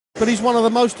but he's one of the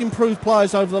most improved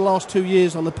players over the last 2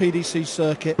 years on the PDC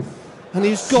circuit, and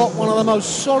he's got one of the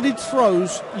most solid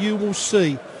throws you will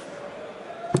see.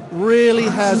 Really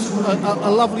has a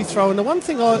lovely throw, and the one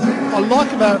thing I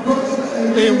like about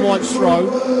Ian White's throw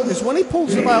is when he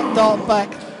pulls the dart back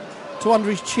to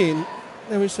under his chin,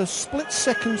 there is a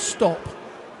split-second stop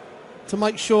to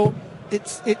make sure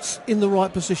it's in the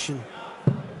right position,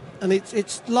 and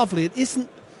it's lovely. It isn't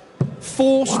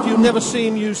forced. You'll never see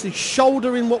him use the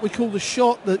shoulder in what we call the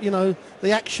shot, the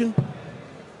action,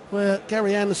 where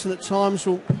Gary Anderson at times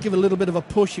will give a little bit of a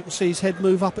push. You can see his head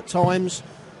move up at times.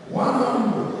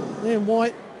 Ian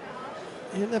White,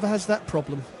 he never has that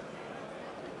problem.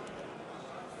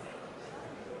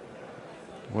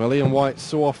 Well, Ian White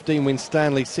saw off Dean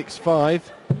Winstanley 6-5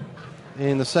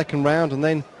 in the second round, and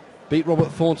then beat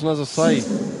Robert Thornton, as I say,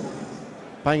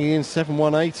 banging in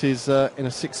 7-1-8 is in a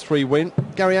 6-3 win.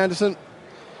 Gary Anderson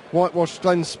whitewashed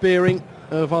Glenn Spearing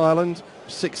of Ireland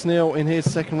 6-0 in his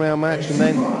second round match, and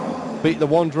then beat the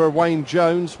Wanderer Wayne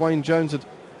Jones. Wayne Jones had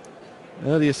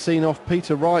earlier seen off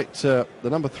Peter Wright, the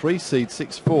number 3 seed,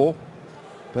 6-4.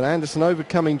 But Anderson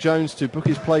overcoming Jones to book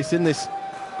his place in this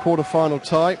quarter-final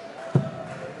tie,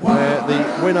 where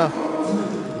the winner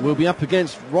will be up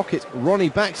against Rocket Ronnie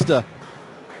Baxter,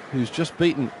 who's just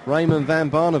beaten Raymond van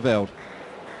Barneveld.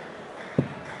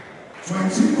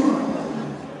 21.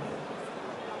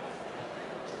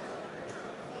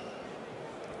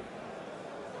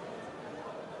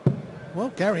 Well,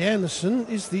 Gary Anderson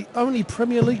is the only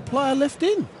Premier League player left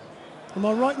in. Am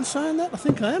I right in saying that? I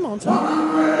think I am, aren't I?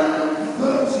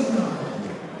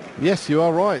 Yes, you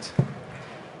are right.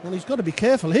 Well, he's got to be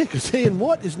careful here, because Ian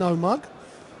White is no mug.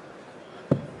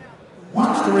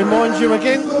 Just to remind you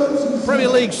again, Premier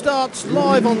League starts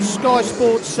live on Sky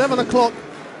Sports, 7 o'clock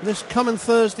this coming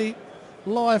Thursday,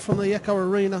 live from the Echo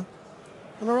Arena.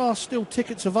 And there are still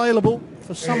tickets available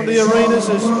for some of the arenas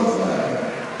as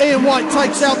Ian White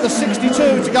takes out the 62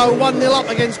 to go 1-0 up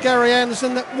against Gary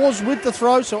Anderson. That was with the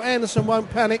throw, so Anderson won't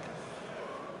panic.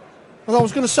 And I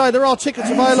was going to say, there are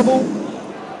tickets available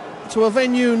to a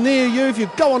venue near you. If you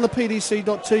go on the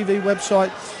pdc.tv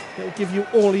website, it will give you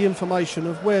all the information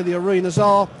of where the arenas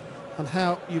are and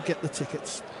how you get the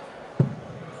tickets.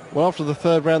 Well, after the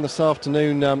third round this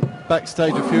afternoon,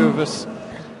 backstage a few of us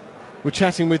were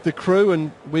chatting with the crew,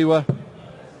 and we were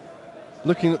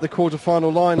looking at the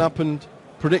quarter-final lineup and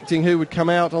predicting who would come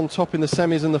out on top in the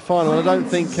semis and the final. And I don't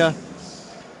think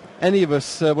any of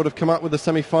us would have come up with the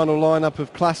semi-final lineup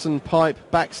of Klassen, Pipe,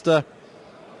 Baxter,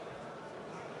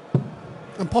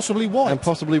 and possibly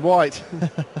White.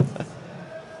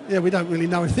 Yeah, we don't really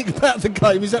know anything about the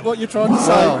game. Is that what you're trying to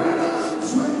say?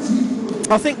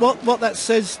 I think what that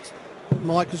says,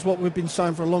 Mike, is what we've been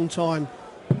saying for a long time,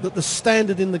 that the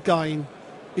standard in the game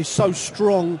is so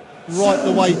strong right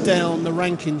the way down the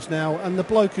rankings now, and the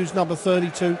bloke who's number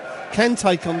 32 can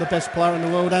take on the best player in the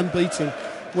world and beat him,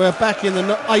 where back in the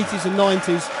 80s and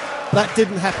 90s that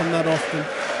didn't happen that often.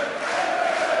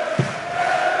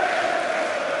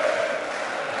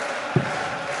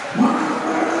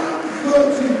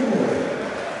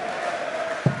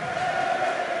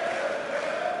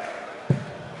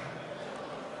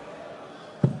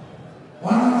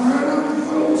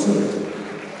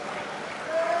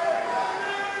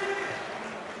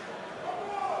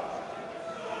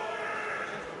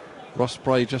 Ross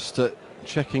Bray just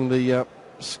checking the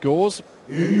scores.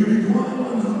 It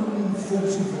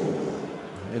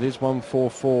is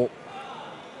 144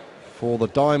 for the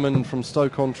Diamond from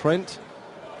Stoke-on-Trent.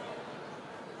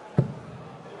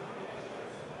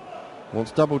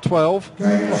 Wants double 12 for a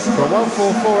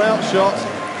 144 out shot.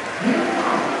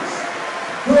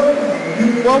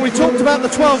 Well, we talked about the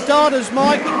 12 darters,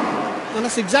 Mike, and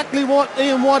that's exactly what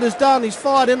Ian White has done. He's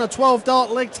fired in a 12 dart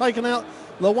leg, taken out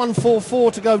the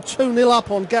 144 to go 2-0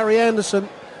 up on Gary Anderson.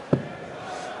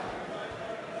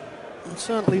 And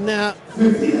certainly now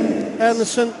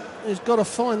Anderson has got to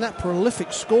find that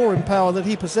prolific scoring power that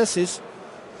he possesses.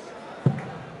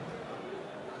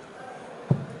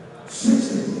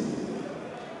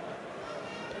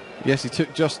 Yes, he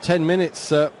took just 10 minutes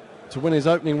to win his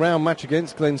opening round match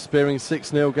against Glenn Spearing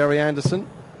 6-0, Gary Anderson.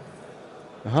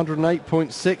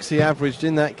 108.6 he averaged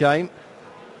in that game.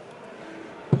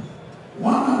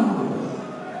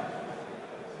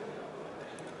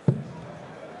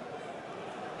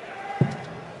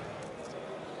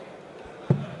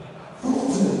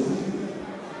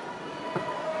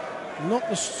 Not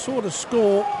the sort of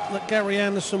score that Gary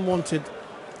Anderson wanted.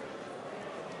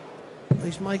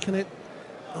 He's making it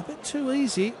a bit too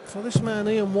easy for this man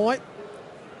Ian White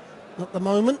at the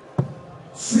moment.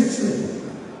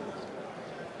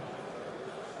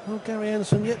 Well, Gary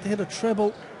Anderson yet to hit a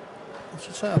treble I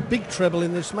should say a big treble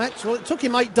in this match. Well, it took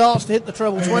him 8 darts to hit the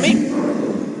treble 20.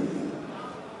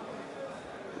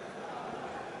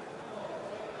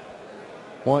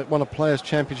 White won a Players'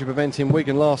 Championship event in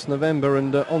Wigan last November,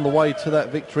 and on the way to that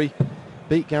victory,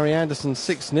 beat Gary Anderson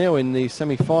 6-0 in the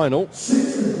semi-final.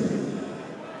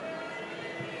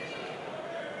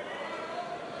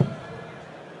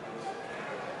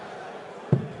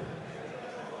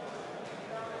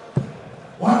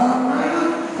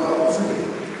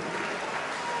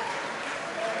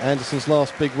 Anderson's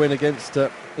last big win against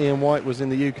Ian White was in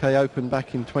the UK Open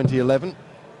back in 2011.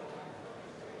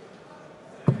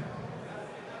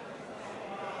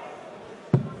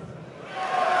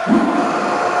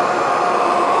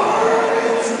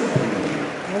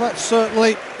 Well, that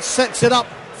certainly sets it up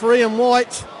for Ian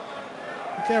White.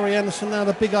 Gary Anderson now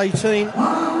the big 18.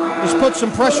 He's put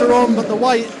some pressure on, but the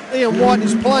way Ian White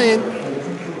is playing,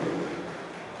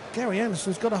 Gary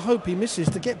Anderson's got to hope he misses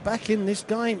to get back in this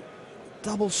game.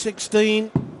 Double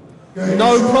 16,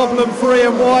 no problem for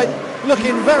Ian White,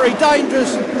 looking very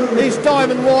dangerous. He's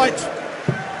diamond white.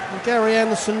 And Gary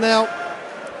Anderson now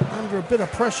under a bit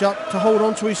of pressure to hold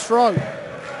on to his throw.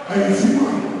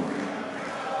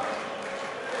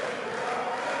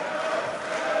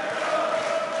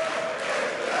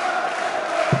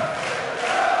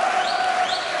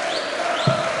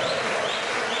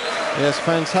 Yes,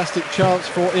 fantastic chance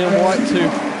for Ian White to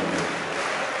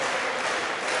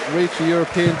reach a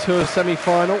European Tour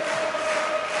semi-final.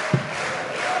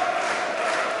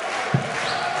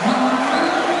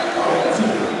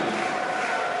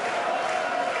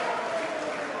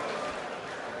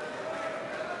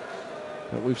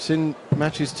 But we've seen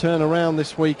matches turn around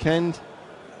this weekend.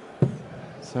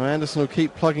 So Anderson will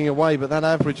keep plugging away, but that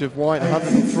average of White,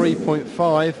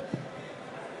 103.5,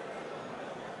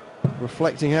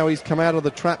 reflecting how he's come out of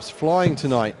the traps flying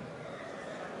tonight.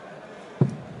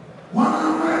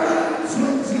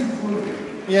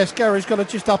 Yes, Gary's got to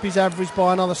just up his average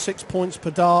by another 6 points per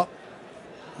dart.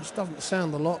 This doesn't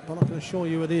sound a lot, but I can assure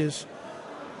you it is.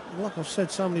 Like I've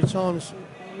said so many times,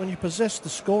 when you possess the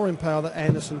scoring power that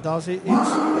Anderson does, it's like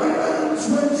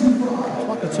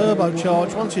a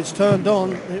turbocharge. Once it's turned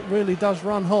on, it really does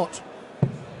run hot.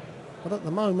 But at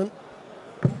the moment,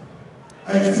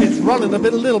 it's running a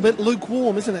little bit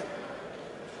lukewarm, isn't it?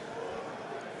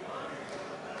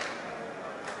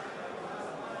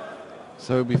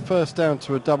 So he'll be first down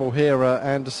to a double here,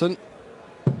 Anderson.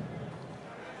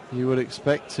 You would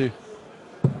expect to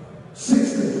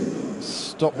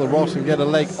stop the rot and get a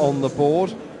leg on the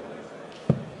board.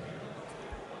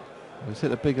 He's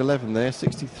hit a big 11 there,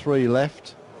 63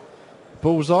 left.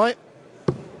 Bullseye.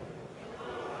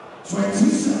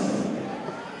 27.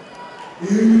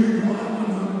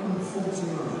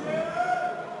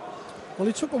 Well,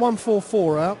 he took a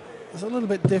 144 out. It's a little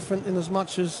bit different in as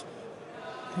much as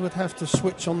he would have to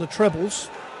switch on the trebles.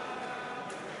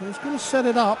 But he's going to set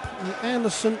it up, and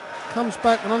Anderson comes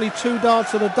back and only 2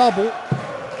 darts at a double.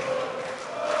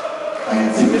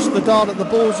 He missed the dart at the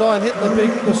bullseye and hit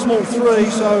the small 3,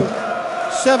 so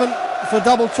 7 for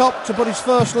double top to put his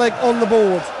first leg on the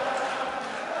board.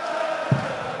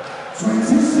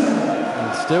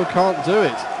 And still can't do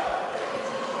it.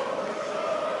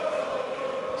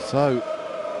 So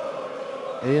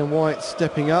Ian White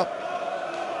stepping up,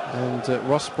 and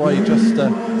Ross Bray just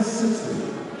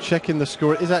checking the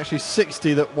score. It is actually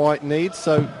 60 that White needs,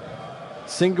 so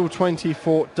single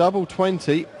 24, double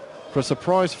 20 for a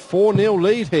surprise 4-0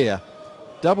 lead here.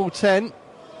 Double 10.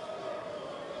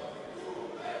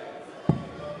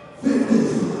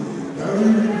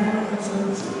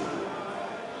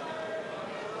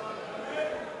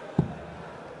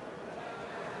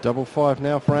 Double 5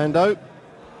 now for Ando.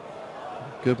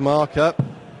 Good mark up.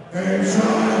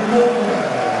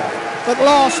 At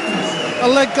last, a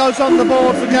leg goes on the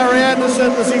board for Gary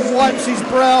Anderson as he wipes his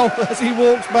brow as he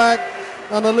walks back,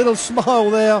 and a little smile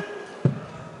there.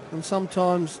 And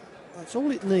sometimes that's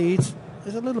all it needs,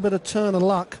 is a little bit of turn of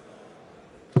luck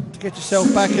to get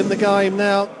yourself back in the game.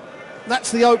 Now,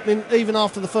 that's the opening even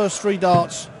after the first 3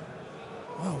 darts.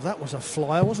 Wow, that was a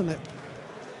flyer, wasn't it?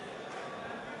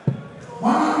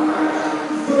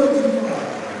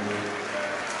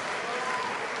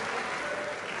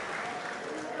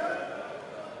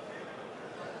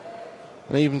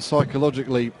 And even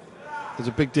psychologically, there's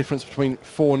a big difference between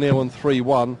 4-0 and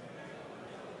 3-1.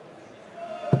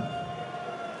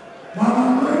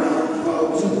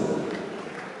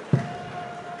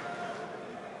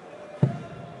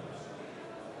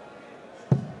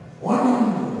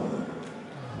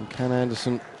 And can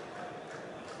Anderson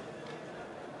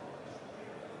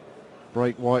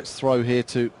break White's throw here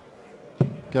to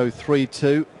go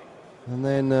 3-2? And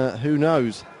then who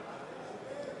knows?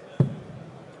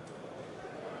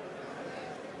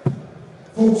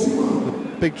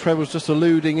 The big treble's just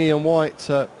eluding Ian White,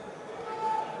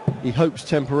 he hopes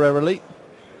temporarily.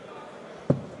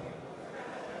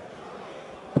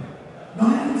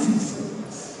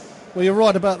 Well, you're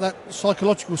right about that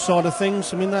psychological side of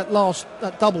things. I mean, that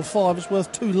double five is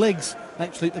worth 2 legs,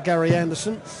 actually, to Gary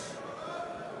Anderson.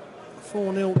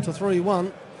 4-0 to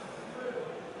 3-1.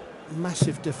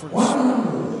 Massive difference.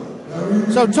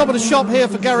 So top of the shop here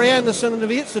for Gary Anderson, and if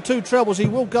he hits the 2 trebles, he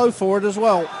will go for it as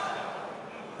well.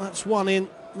 That's 1 in,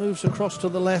 moves across to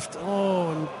the left,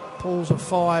 and pulls a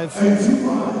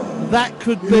 5. That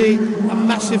could be a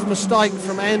massive mistake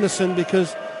from Anderson,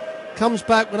 because comes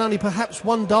back with only perhaps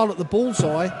 1 dart at the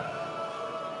bullseye,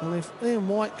 and if Ian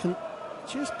White can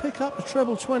just pick up the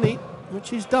treble 20, which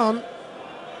he's done.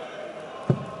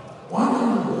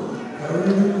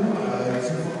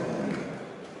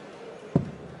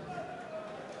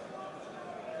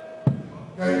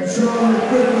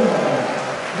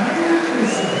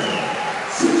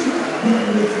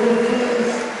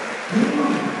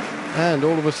 And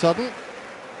all of a sudden,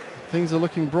 things are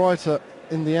looking brighter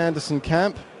in the Anderson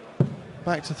camp.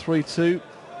 Back to 3-2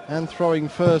 and throwing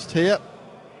first here.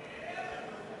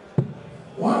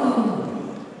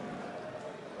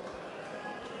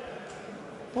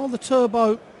 Well, the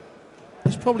turbo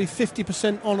is probably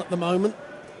 50% on at the moment.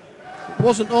 It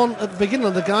wasn't on at the beginning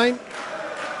of the game.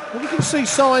 But we can see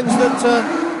signs that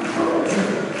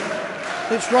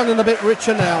it's running a bit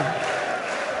richer now.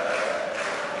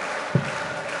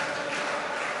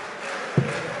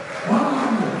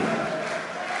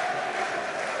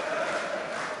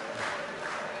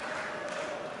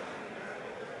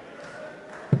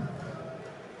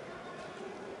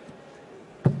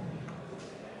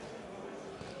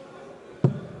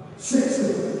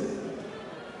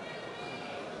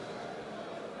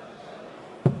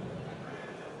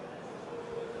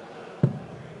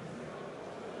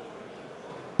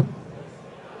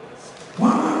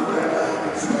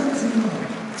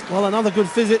 Well, another good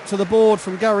visit to the board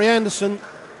from Gary Anderson.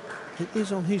 It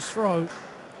is on his throw.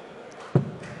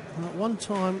 And at one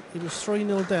time, he was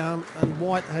 3-0 down, and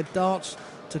White had darts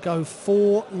to go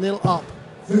 4-0 up.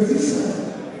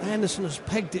 Anderson has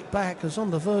pegged it back, is on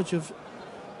the verge of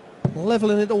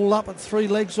levelling it all up at 3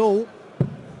 legs all.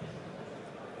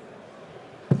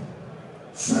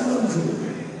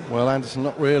 Well, Anderson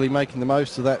not really making the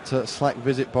most of that slack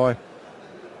visit by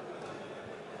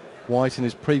White in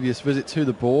his previous visit to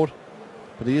the board,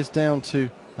 but he is down to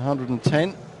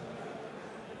 110.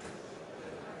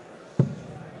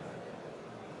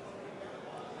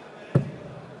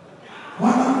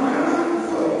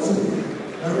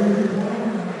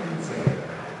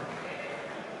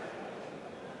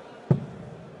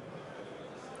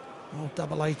 Oh,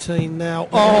 double 18 now.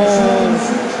 Oh,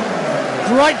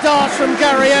 great darts from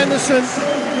Gary Anderson.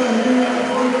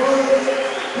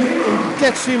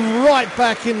 Gets him right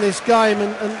back in this game,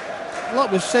 and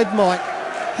like we've said, Mike,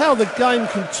 how the game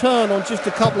can turn on just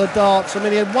a couple of darts. I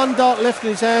mean, he had 1 dart left in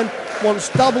his hand, wants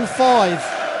double 5.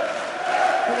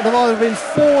 It would have been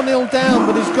 4-0 down,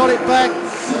 but he's got it back,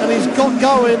 and he's got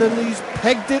going, and he's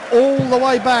pegged it all the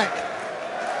way back.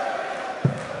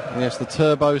 Yes, the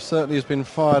turbo certainly has been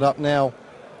fired up now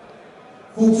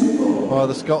by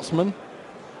the Scotsman.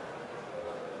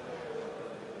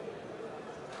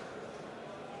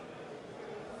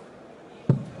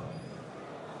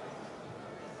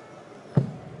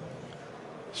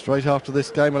 Straight after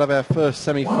this game, we'll have our first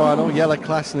semi-final. Yellow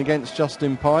Klassen against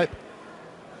Justin Pipe.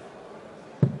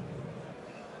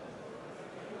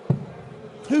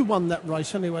 Who won that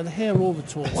race anyway, the hare or the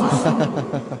tortoise?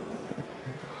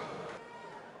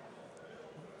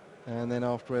 And then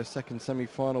after our second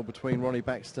semi-final between Ronnie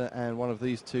Baxter and one of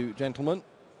these 2 gentlemen,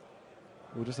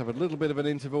 we'll just have a little bit of an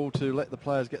interval to let the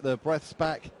players get their breaths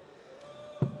back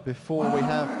before we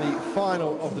have the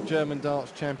final of the German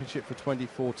Darts Championship for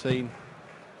 2014.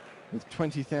 With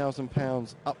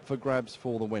 £20,000 up for grabs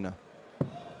for the winner.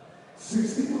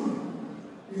 61.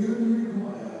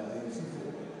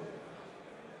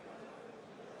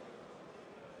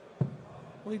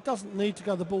 Well, he doesn't need to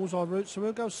go the bullseye route, so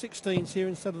we'll go 16s here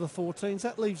instead of the 14s.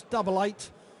 That leaves double 8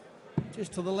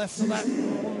 just to the left of that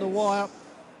on the wire.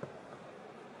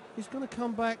 He's going to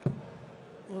come back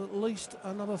with at least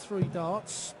another 3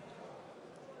 darts.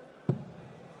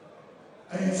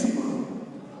 81.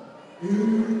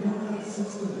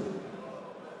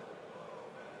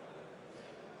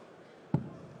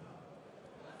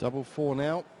 Double 4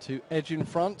 now to edge in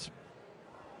front.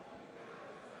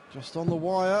 Just on the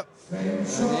wire. And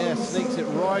yeah, sneaks it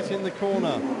right in the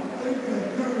corner.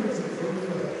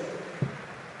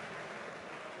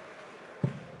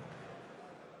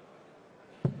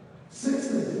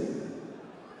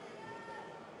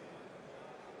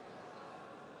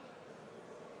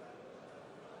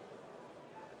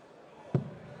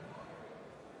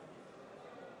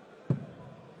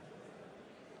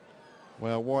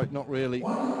 Well, White not really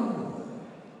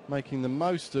making the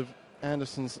most of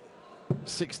Anderson's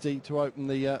 60 to open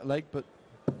the leg, but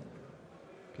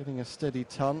getting a steady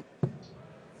ton.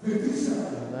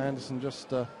 And Anderson just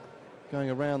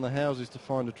going around the houses to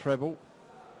find a treble.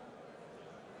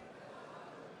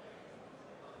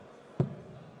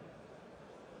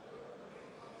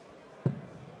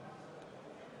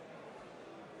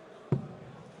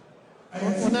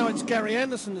 Well, now it's Gary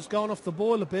Anderson that's gone off the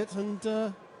boil a bit,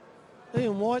 and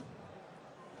Ian White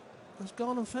has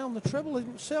gone and found the treble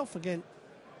himself again.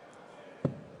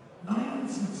 And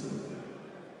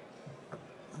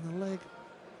the leg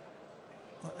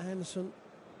by Anderson,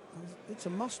 it's a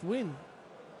must win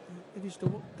if he's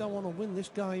to go on and win this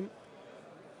game.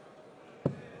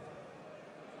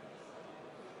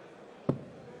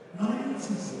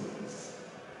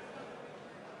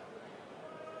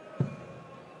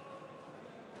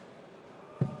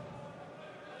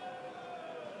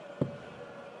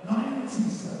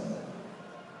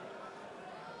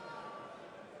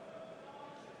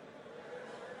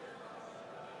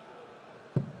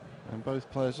 And both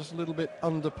players just a little bit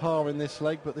under par in this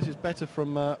leg, but this is better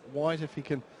from White if he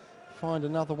can find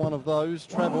another one of those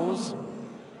trebles.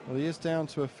 Well, he is down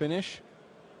to a finish.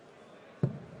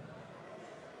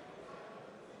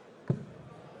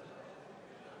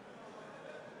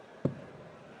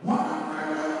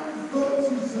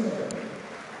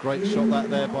 Great shot that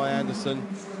there by Anderson.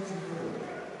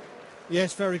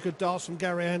 Yes, very good darts from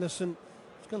Gary Anderson.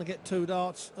 He's going to get 2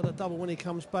 darts at a double when he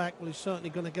comes back. Well, he's certainly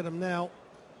going to get them now,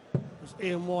 as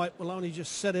Ian White will only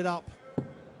just set it up.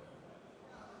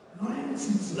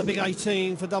 The big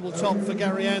 18 for double top for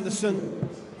Gary Anderson.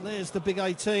 There's the big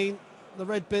 18, the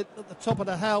red bit at the top of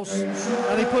the house,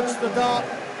 and he puts the dart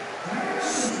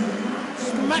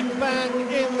smack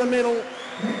bang in the middle,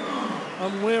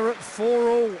 and we're at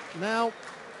 4-all. Now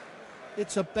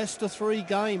it's a best of 3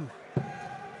 game,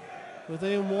 with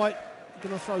Ian White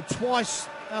going to throw twice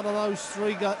out of those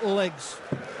 3 legs.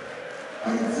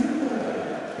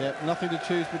 Yep, nothing to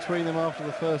choose between them after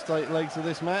the first 8 legs of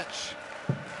this match.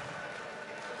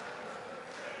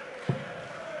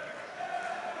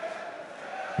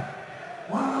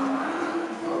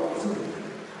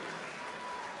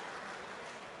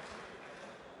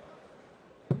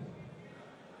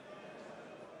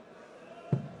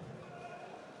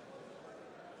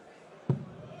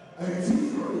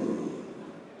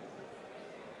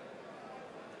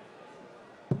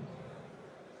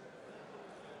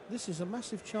 This is a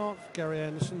massive chance for Gary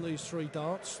Anderson, these 3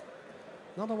 darts.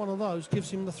 Another one of those gives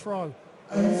him the throw.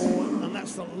 And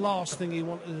that's the last thing he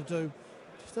wanted to do.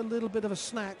 Just a little bit of a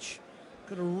snatch.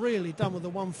 Could have really done with the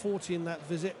 140 in that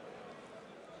visit.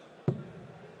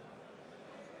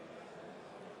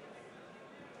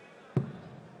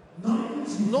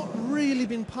 Not really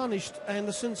been punished,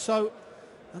 Anderson, so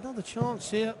another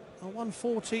chance here. A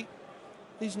 140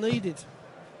 is needed.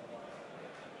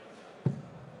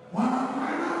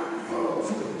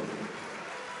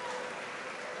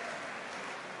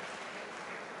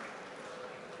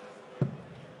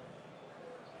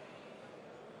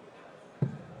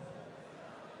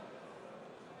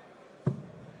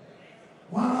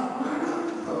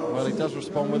 Well, he does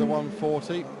respond with a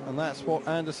 140, and that's what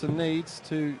Anderson needs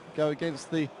to go against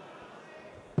the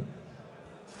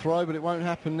throw, but it won't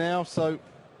happen now, so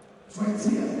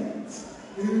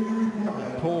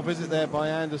poor visit there by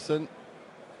Anderson,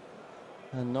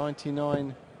 and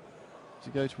 99 to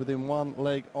go to within 1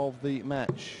 leg of the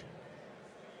match.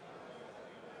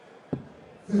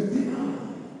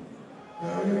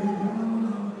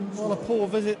 Well, a poor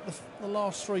visit, the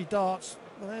last 3 darts.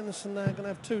 But Anderson now going to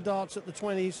have 2 darts at the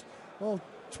 20s. Well,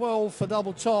 12 for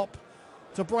double top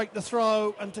to break the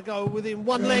throw and to go within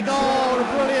 1 leg. Oh, a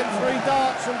brilliant 3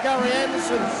 darts from Gary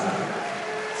Anderson.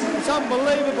 It's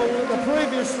unbelievable that the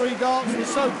previous 3 darts were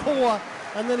so poor,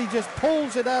 and then he just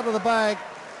pulls it out of the bag.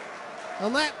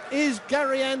 And that is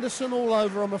Gary Anderson all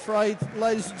over, I'm afraid,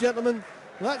 ladies and gentlemen.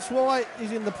 That's why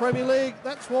he's in the Premier League.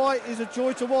 That's why he's a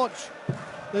joy to watch.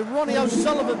 The Ronnie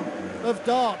O'Sullivan of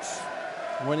darts.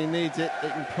 When he needs it, he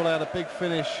can pull out a big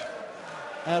finish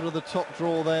out of the top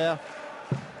draw there.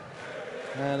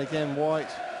 And again, White.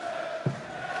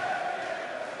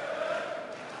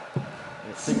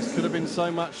 Things could have been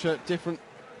so much different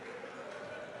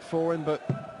for him, but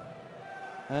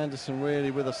Anderson really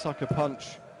with a sucker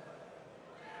punch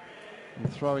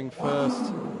and throwing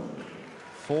first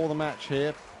for the match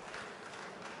here.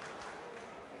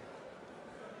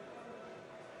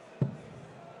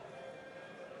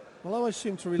 Well, I always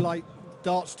seem to relate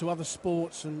darts to other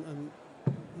sports and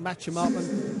match them up.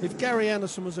 And if Gary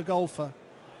Anderson was a golfer,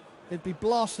 he'd be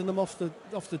blasting them off the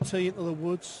tee into the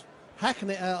woods, hacking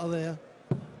it out of there,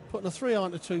 putting a 3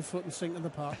 iron to 2 foot and sinking the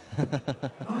putt.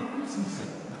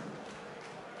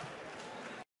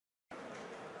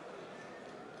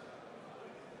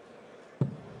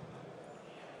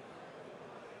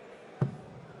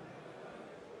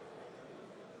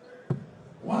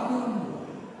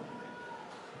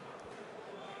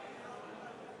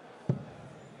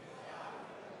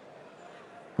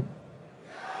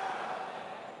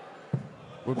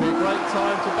 Would be a great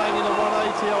time to bang in a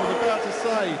 180. I was about to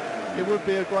say it would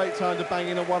be a great time to bang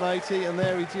in a 180, and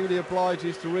there he duly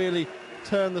obliges to really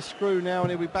turn the screw now, and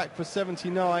he'll be back for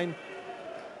 79.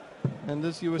 And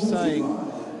as you were saying,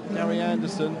 Gary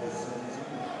Anderson,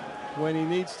 when he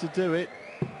needs to do it,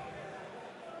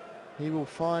 he will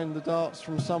find the darts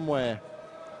from somewhere.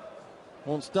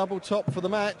 Wants double top for the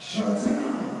match,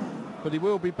 but he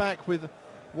will be back with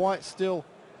White still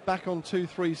back on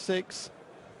 236.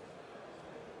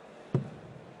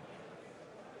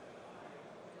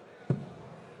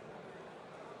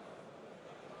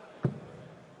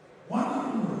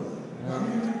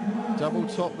 Double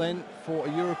top then for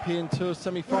a European Tour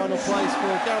semi-final place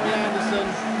for Gary Anderson.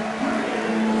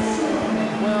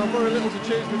 Well, very little to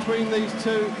choose between these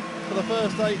two for the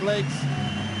first 8 legs.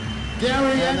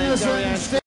 Gary Anderson